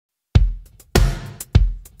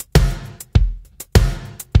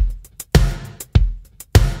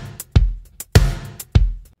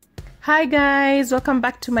Hi guys, welcome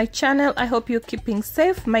back to my channel. I hope you're keeping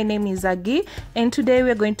safe. My name is Aggy and today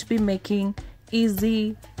we're going to be making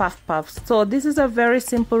easy puff puffs. So this is a very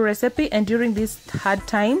simple recipe, and during these hard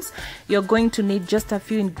times you're going to need just a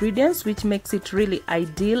few ingredients, which makes it really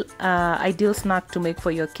ideal snack to make for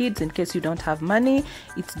your kids in case you don't have money.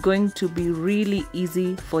 It's going to be really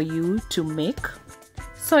easy for you to make.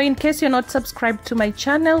 So in case you're not subscribed to my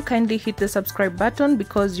channel, kindly hit the subscribe button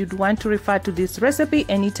because you'd want to refer to this recipe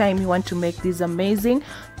anytime you want to make these amazing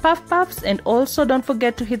puff puffs. And also don't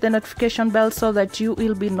forget to hit the notification bell so that you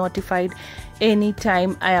will be notified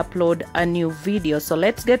anytime I upload a new video. So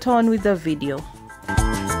let's get on with the video.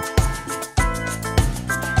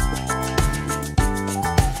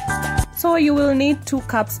 So you will need 2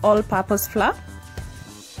 cups all-purpose flour,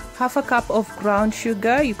 half a cup of ground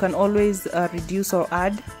sugar. You can always reduce or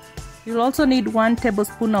add. You'll also need 1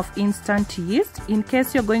 tablespoon of instant yeast. In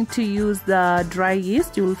case you're going to use the dry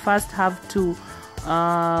yeast, you'll first have to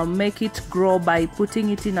make it grow by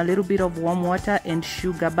putting it in a little bit of warm water and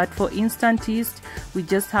sugar. But for instant yeast, we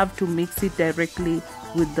just have to mix it directly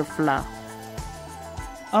with the flour.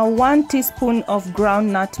 1 teaspoon of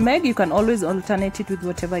ground nutmeg. You can always alternate it with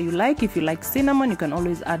whatever you like. If you like cinnamon, you can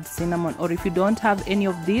always add cinnamon, or if you don't have any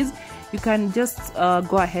of these, you can just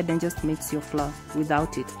go ahead and just mix your flour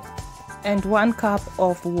without it. And 1 cup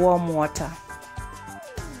of warm water.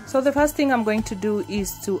 So the first thing I'm going to do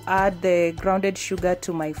is to add the grounded sugar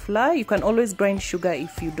to my flour. You can always grind sugar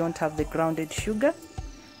if you don't have the grounded sugar.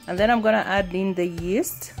 And then I'm going to add in the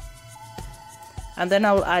yeast. And then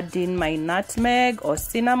I'll add in my nutmeg or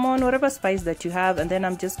cinnamon, whatever spice that you have, and then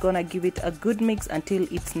I'm just gonna give it a good mix until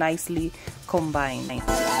it's nicely combined.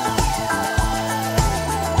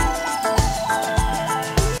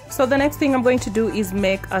 So the next thing I'm going to do is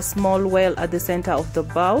make a small well at the center of the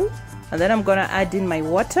bowl, and then I'm gonna add in my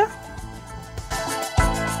water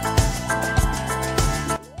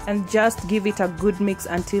and just give it a good mix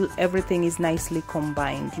until everything is nicely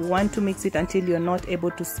combined. You want to mix it until you're not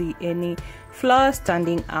able to see any flour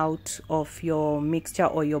standing out of your mixture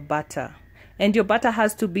or your batter. And your batter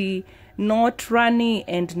has to be not runny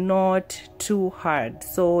and not too hard.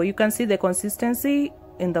 So you can see the consistency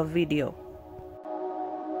in the video.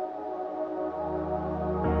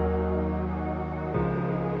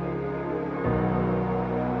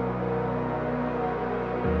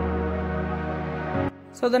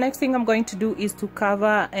 So the next thing I'm going to do is to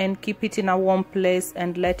cover and keep it in a warm place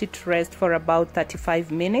and let it rest for about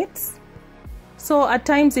 35 minutes. So at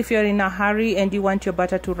times, if you're in a hurry and you want your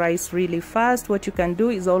butter to rise really fast, what you can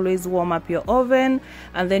do is always warm up your oven,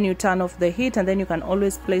 and then you turn off the heat, and then you can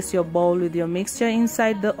always place your bowl with your mixture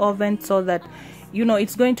inside the oven so that you know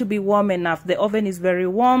it's going to be warm enough. The oven is very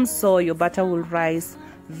warm, so your butter will rise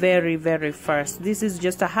very fast. This is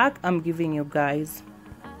just a hack I'm giving you guys.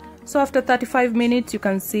 So after 35 minutes, you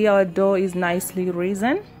can see our dough is nicely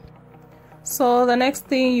risen. So the next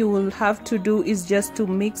thing you will have to do is just to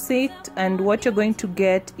mix it, and what you're going to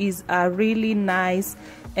get is a really nice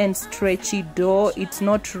and stretchy dough. It's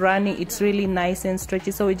not runny, it's really nice and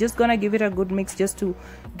stretchy. So we're just gonna give it a good mix just to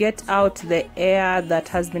get out the air that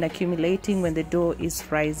has been accumulating when the dough is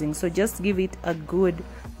rising. So just give it a good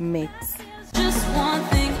mix. Just one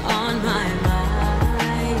thing on my mind.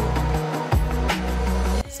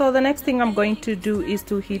 So the next thing I'm going to do is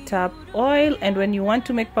to heat up oil, and when you want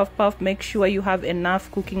to make puff puff, make sure you have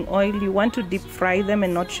enough cooking oil. You want to deep fry them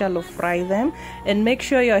and not shallow fry them, and make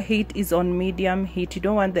sure your heat is on medium heat. You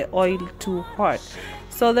don't want the oil too hot.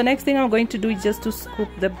 So the next thing I'm going to do is just to scoop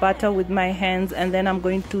the butter with my hands, and then I'm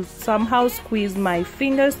going to somehow squeeze my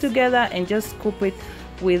fingers together and just scoop it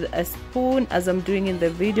with a spoon as I'm doing in the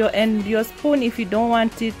video. And your spoon, if you don't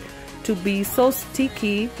want it to be so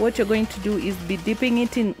sticky, what you're going to do is be dipping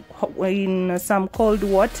it in some cold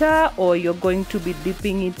water, or you're going to be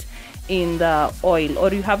dipping it in the oil,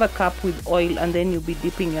 or you have a cup with oil and then you'll be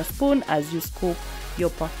dipping your spoon as you scoop your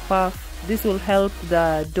puff puff. This will help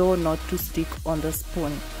the dough not to stick on the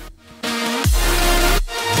spoon.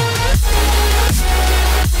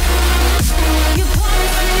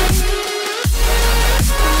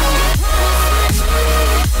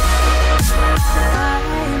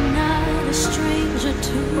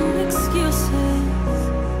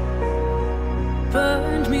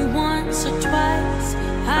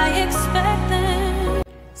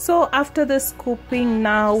 So after the scooping,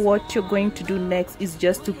 now what you're going to do next is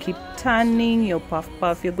just to keep turning your puff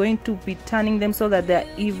puff. You're going to be turning them so that they're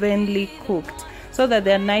evenly cooked, so that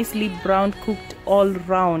they're nicely brown cooked all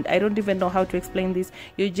round. I don't even know how to explain this.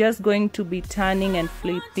 You're just going to be turning and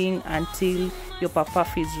flipping until your puff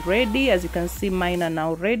puff is ready. As you can see, mine are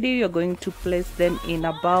now ready. You're going to place them in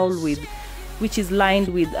a bowl with which is lined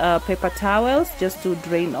with paper towels just to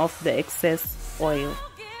drain off the excess oil.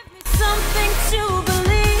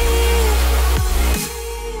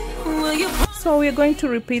 So we're going to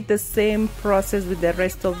repeat the same process with the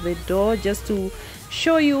rest of the dough, just to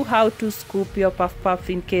show you how to scoop your puff puff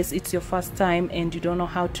in case it's your first time and you don't know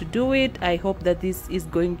how to do it. I hope that this is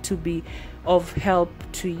going to be of help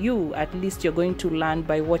to you. At least you're going to learn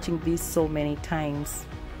by watching this so many times.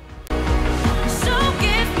 So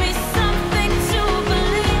give me something to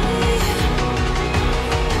believe.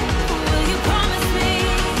 Will you promise me?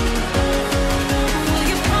 Will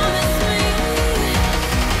you promise me?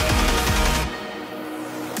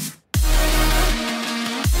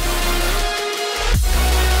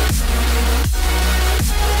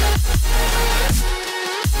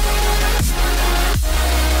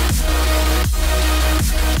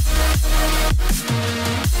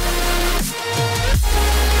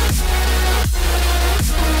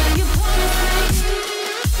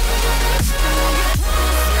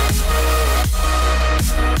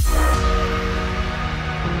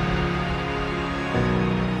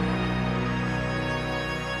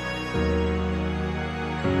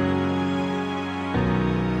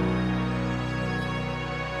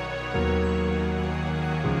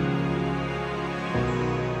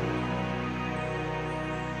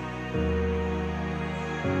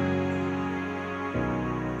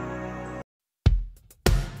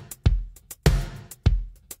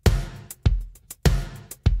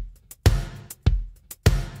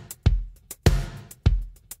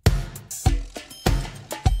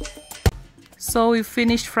 So we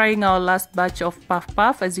finished frying our last batch of puff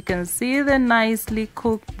puff. As you can see, they're nicely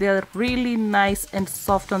cooked. They're really nice and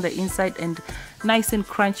soft on the inside and nice and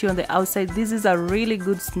crunchy on the outside. This is a really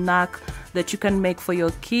good snack that you can make for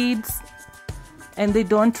your kids, and they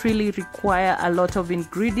don't really require a lot of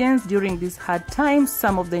ingredients during these hard times.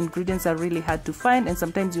 Some of the ingredients are really hard to find, and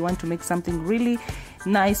sometimes you want to make something really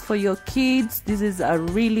nice for your kids. This is a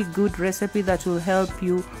really good recipe that will help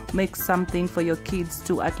you make something for your kids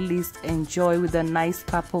to at least enjoy with a nice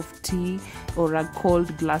cup of tea or a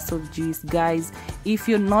cold glass of juice. Guys, if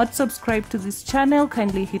you're not subscribed to this channel,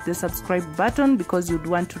 kindly hit the subscribe button because you'd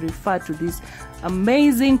want to refer to this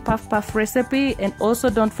amazing puff puff recipe, and also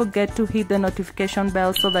don't forget to hit the notification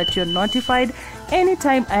bell so that you're notified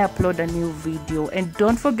anytime I upload a new video. And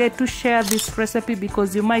don't forget to share this recipe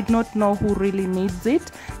because you might not know who really needs it.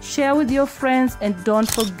 Share with your friends, and don't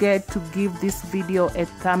forget to give this video a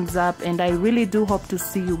thumbs up, and I really do hope to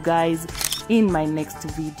see you guys in my next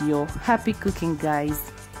video. Happy cooking,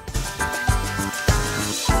 guys.